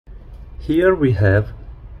Here we have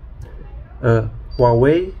a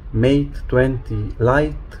Huawei Mate 20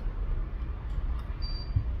 Lite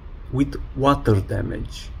with water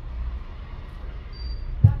damage.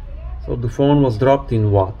 So the phone was dropped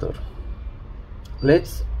in water.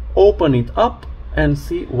 Let's open it up and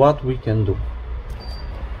see what we can do.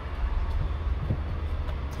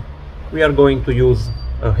 We are going to use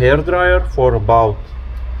a hairdryer for about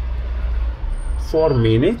 4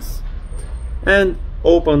 minutes and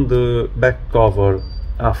open the back cover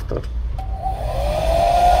after.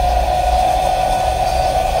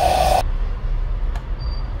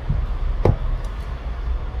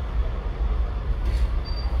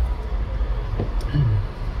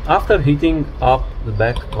 After heating up the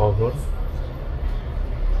back cover,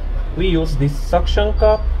 we use this suction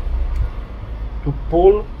cup to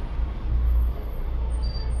pull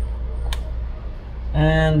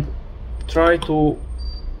and try to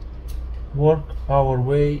work our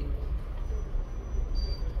way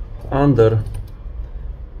under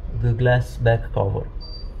the glass back cover.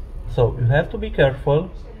 So you have to be careful.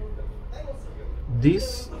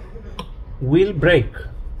 This will break.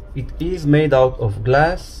 It is made out of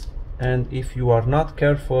glass, and if you are not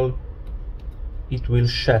careful, it will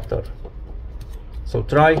shatter. So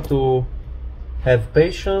try to have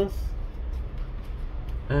patience,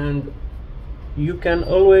 and you can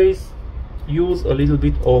always use a little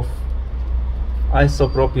bit of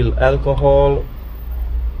isopropyl alcohol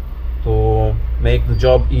to make the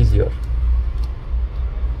job easier.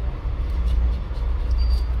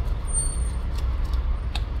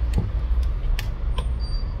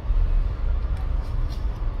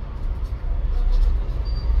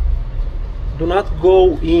 Do not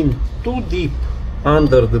go in too deep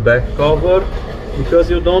under the back cover, because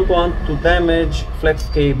you don't want to damage flex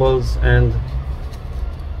cables and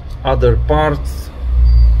other parts.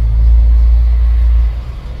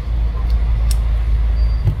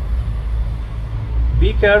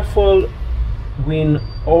 Be careful when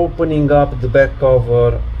opening up the back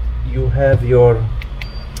cover. You have your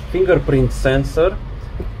fingerprint sensor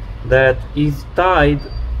that is tied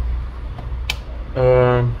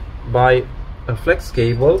by a flex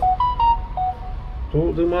cable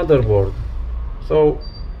to the motherboard. So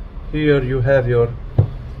here you have your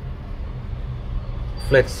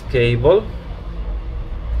flex cable,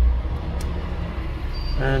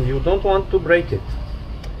 and you don't want to break it.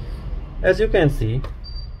 As you can see,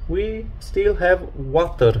 we still have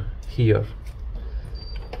water here,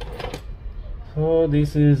 so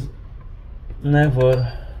this is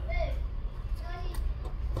never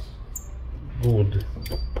good.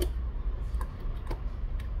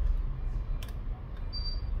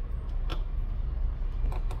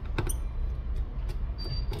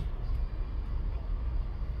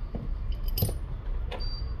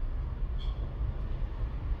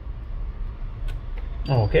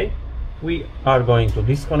 Okay, we are going to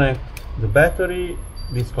disconnect the battery,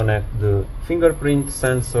 disconnect the fingerprint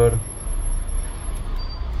sensor,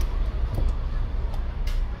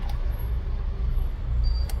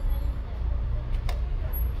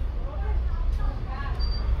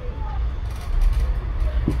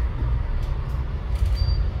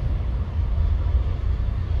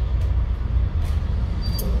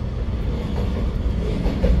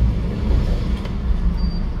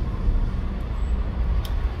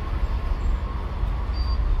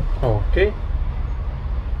 okay.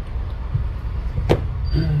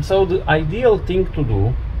 So the ideal thing to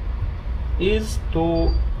do is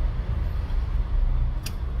to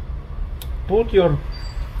put your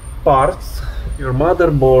parts, your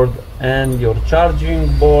motherboard and your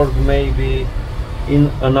charging board maybe in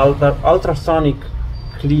an ultrasonic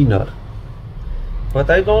cleaner. But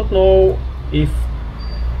I don't know if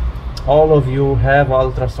all of you have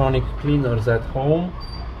ultrasonic cleaners at home,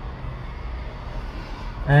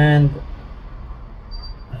 and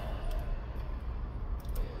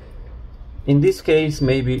in this case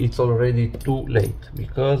maybe it's already too late,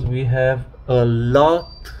 because we have a lot.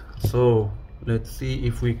 So let's see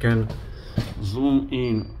if we can zoom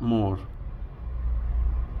in more.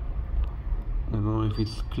 I don't know if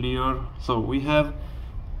it's clear. So we have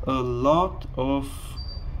a lot of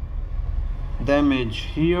damage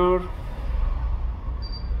here.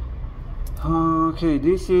 Okay,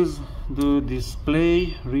 this is the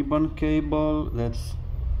display ribbon cable that's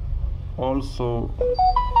also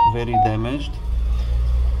very damaged.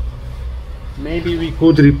 Maybe we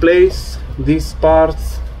could replace these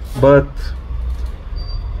parts, but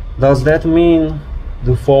does that mean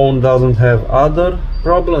the phone doesn't have other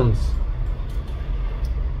problems?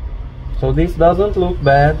 So this doesn't look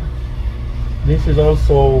bad. This is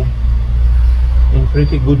also in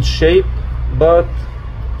pretty good shape, but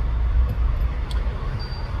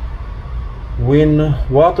when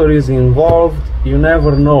water is involved, you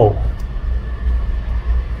never know.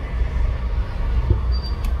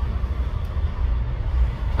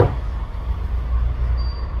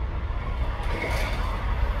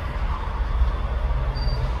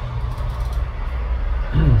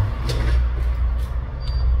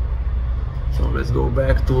 So let's go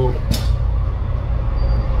back to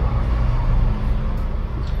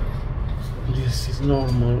this is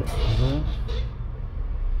normal.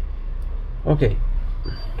 Okay,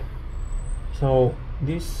 so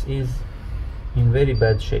this is in very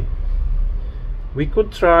bad shape. We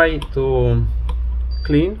could try to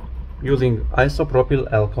clean using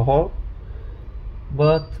isopropyl alcohol,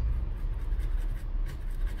 but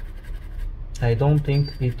I don't think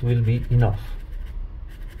it will be enough.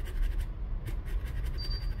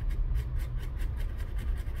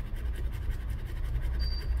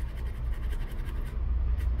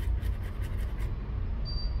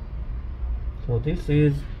 So this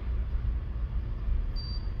is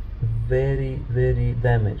very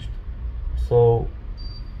damaged. So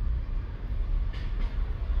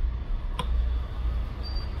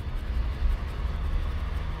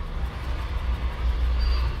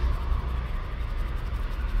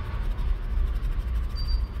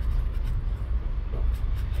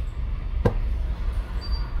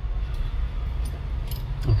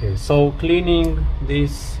okay, so cleaning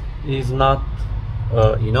this is not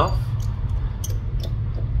enough.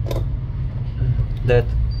 That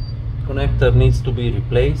connector needs to be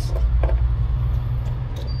replaced.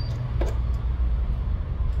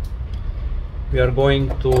 We are going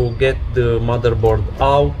to get the motherboard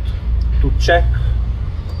out to check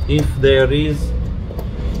if there is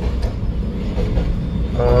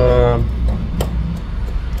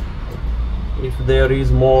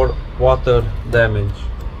more water damage.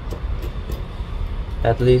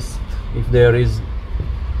 At least if there is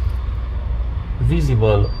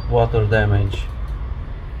visible water damage.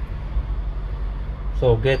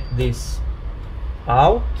 So get this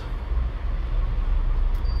out,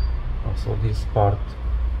 also this part.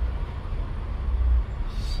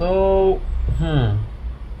 So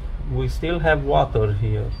we still have water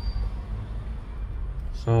here.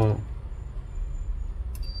 So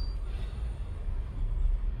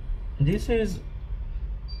this is,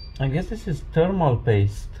 I guess this is thermal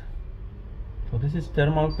paste. So this is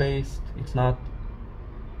thermal paste, it's not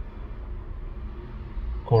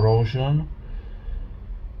corrosion,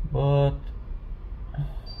 but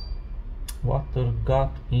water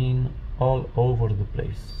got in all over the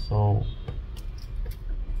place, so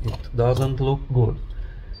it doesn't look good.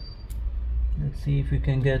 Let's see if we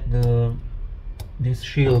can get this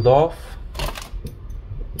shield off.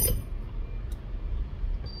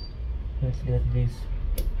 Let's get this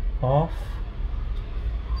off.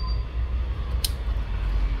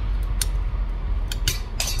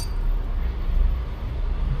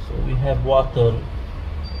 So we have water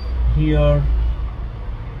here.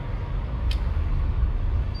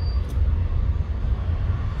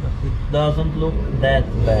 But it doesn't look that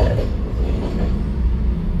bad.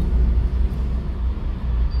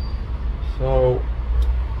 So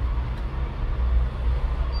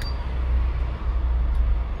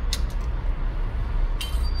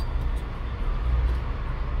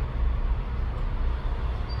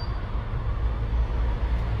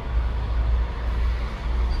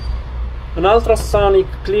an ultrasonic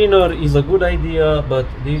cleaner is a good idea, but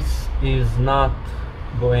this is not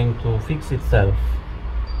going to fix itself.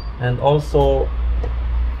 And also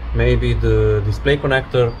maybe the display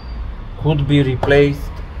connector could be replaced.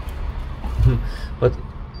 But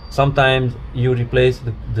sometimes you replace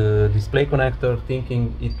the display connector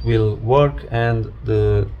thinking it will work, and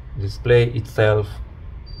the display itself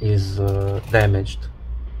is damaged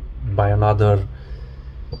by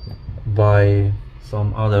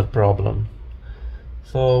some other problem.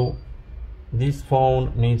 So this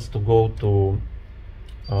phone needs to go to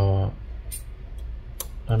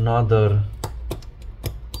another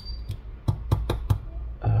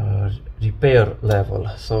repair level.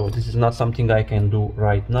 So this is not something I can do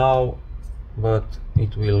right now, but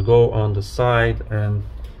it will go on the side and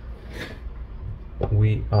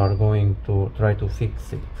we are going to try to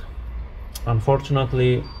fix it.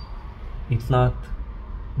 Unfortunately, it's not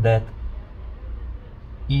that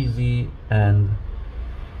easy, and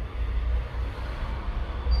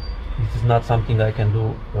this is not something I can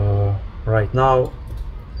do right now.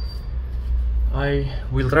 I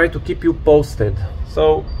will try to keep you posted.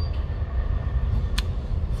 So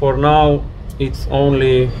for now it's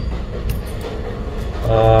only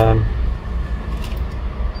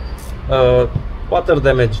water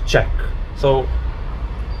damage check, so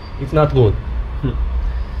it's not good.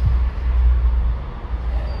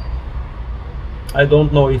 I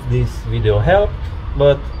don't know if this video helped,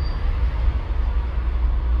 but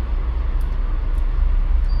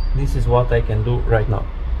this is what I can do right now.